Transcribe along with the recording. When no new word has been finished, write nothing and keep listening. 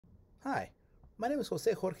Hi, my name is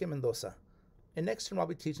José Jorge Mendoza, and next term I'll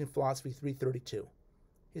be teaching Philosophy 332,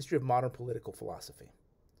 History of Modern Political Philosophy.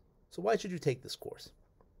 So why should you take this course?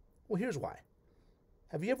 Well, here's why.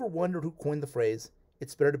 Have you ever wondered who coined the phrase,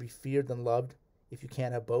 "It's better to be feared than loved if you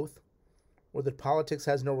can't have both"? Or that politics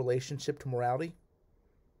has no relationship to morality?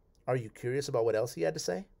 Are you curious about what else he had to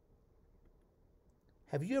say?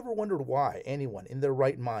 Have you ever wondered why anyone in their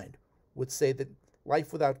right mind would say that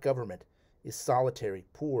life without government is solitary,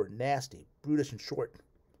 poor, nasty, brutish, and short?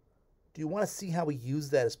 Do you want to see how he used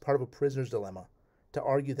that as part of a prisoner's dilemma to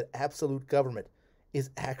argue that absolute government is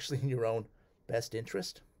actually in your own best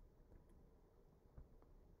interest?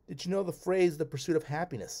 Did you know the phrase "the pursuit of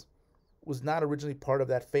happiness" was not originally part of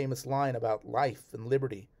that famous line about life and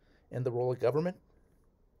liberty and the role of government?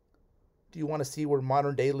 Do you want to see where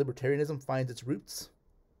modern day libertarianism finds its roots?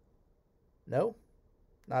 No?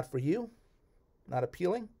 Not for you? Not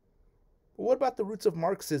appealing? Well, what about the roots of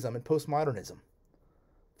Marxism and postmodernism?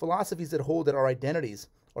 Philosophies that hold that our identities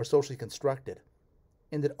are socially constructed,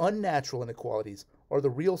 and that unnatural inequalities are the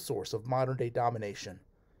real source of modern day domination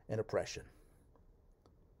and oppression.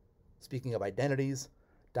 Speaking of identities,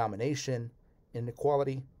 domination,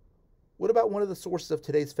 inequality, what about one of the sources of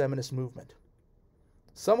today's feminist movement?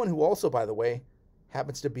 Someone who also, by the way,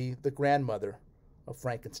 happens to be the grandmother of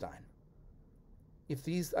Frankenstein. If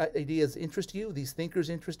these ideas interest you, these thinkers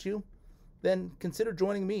interest you, then consider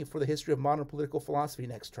joining me for the History of Modern Political Philosophy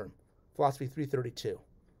next term, Philosophy 332.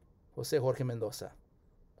 José Jorge Mendoza.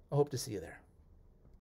 I hope to see you there.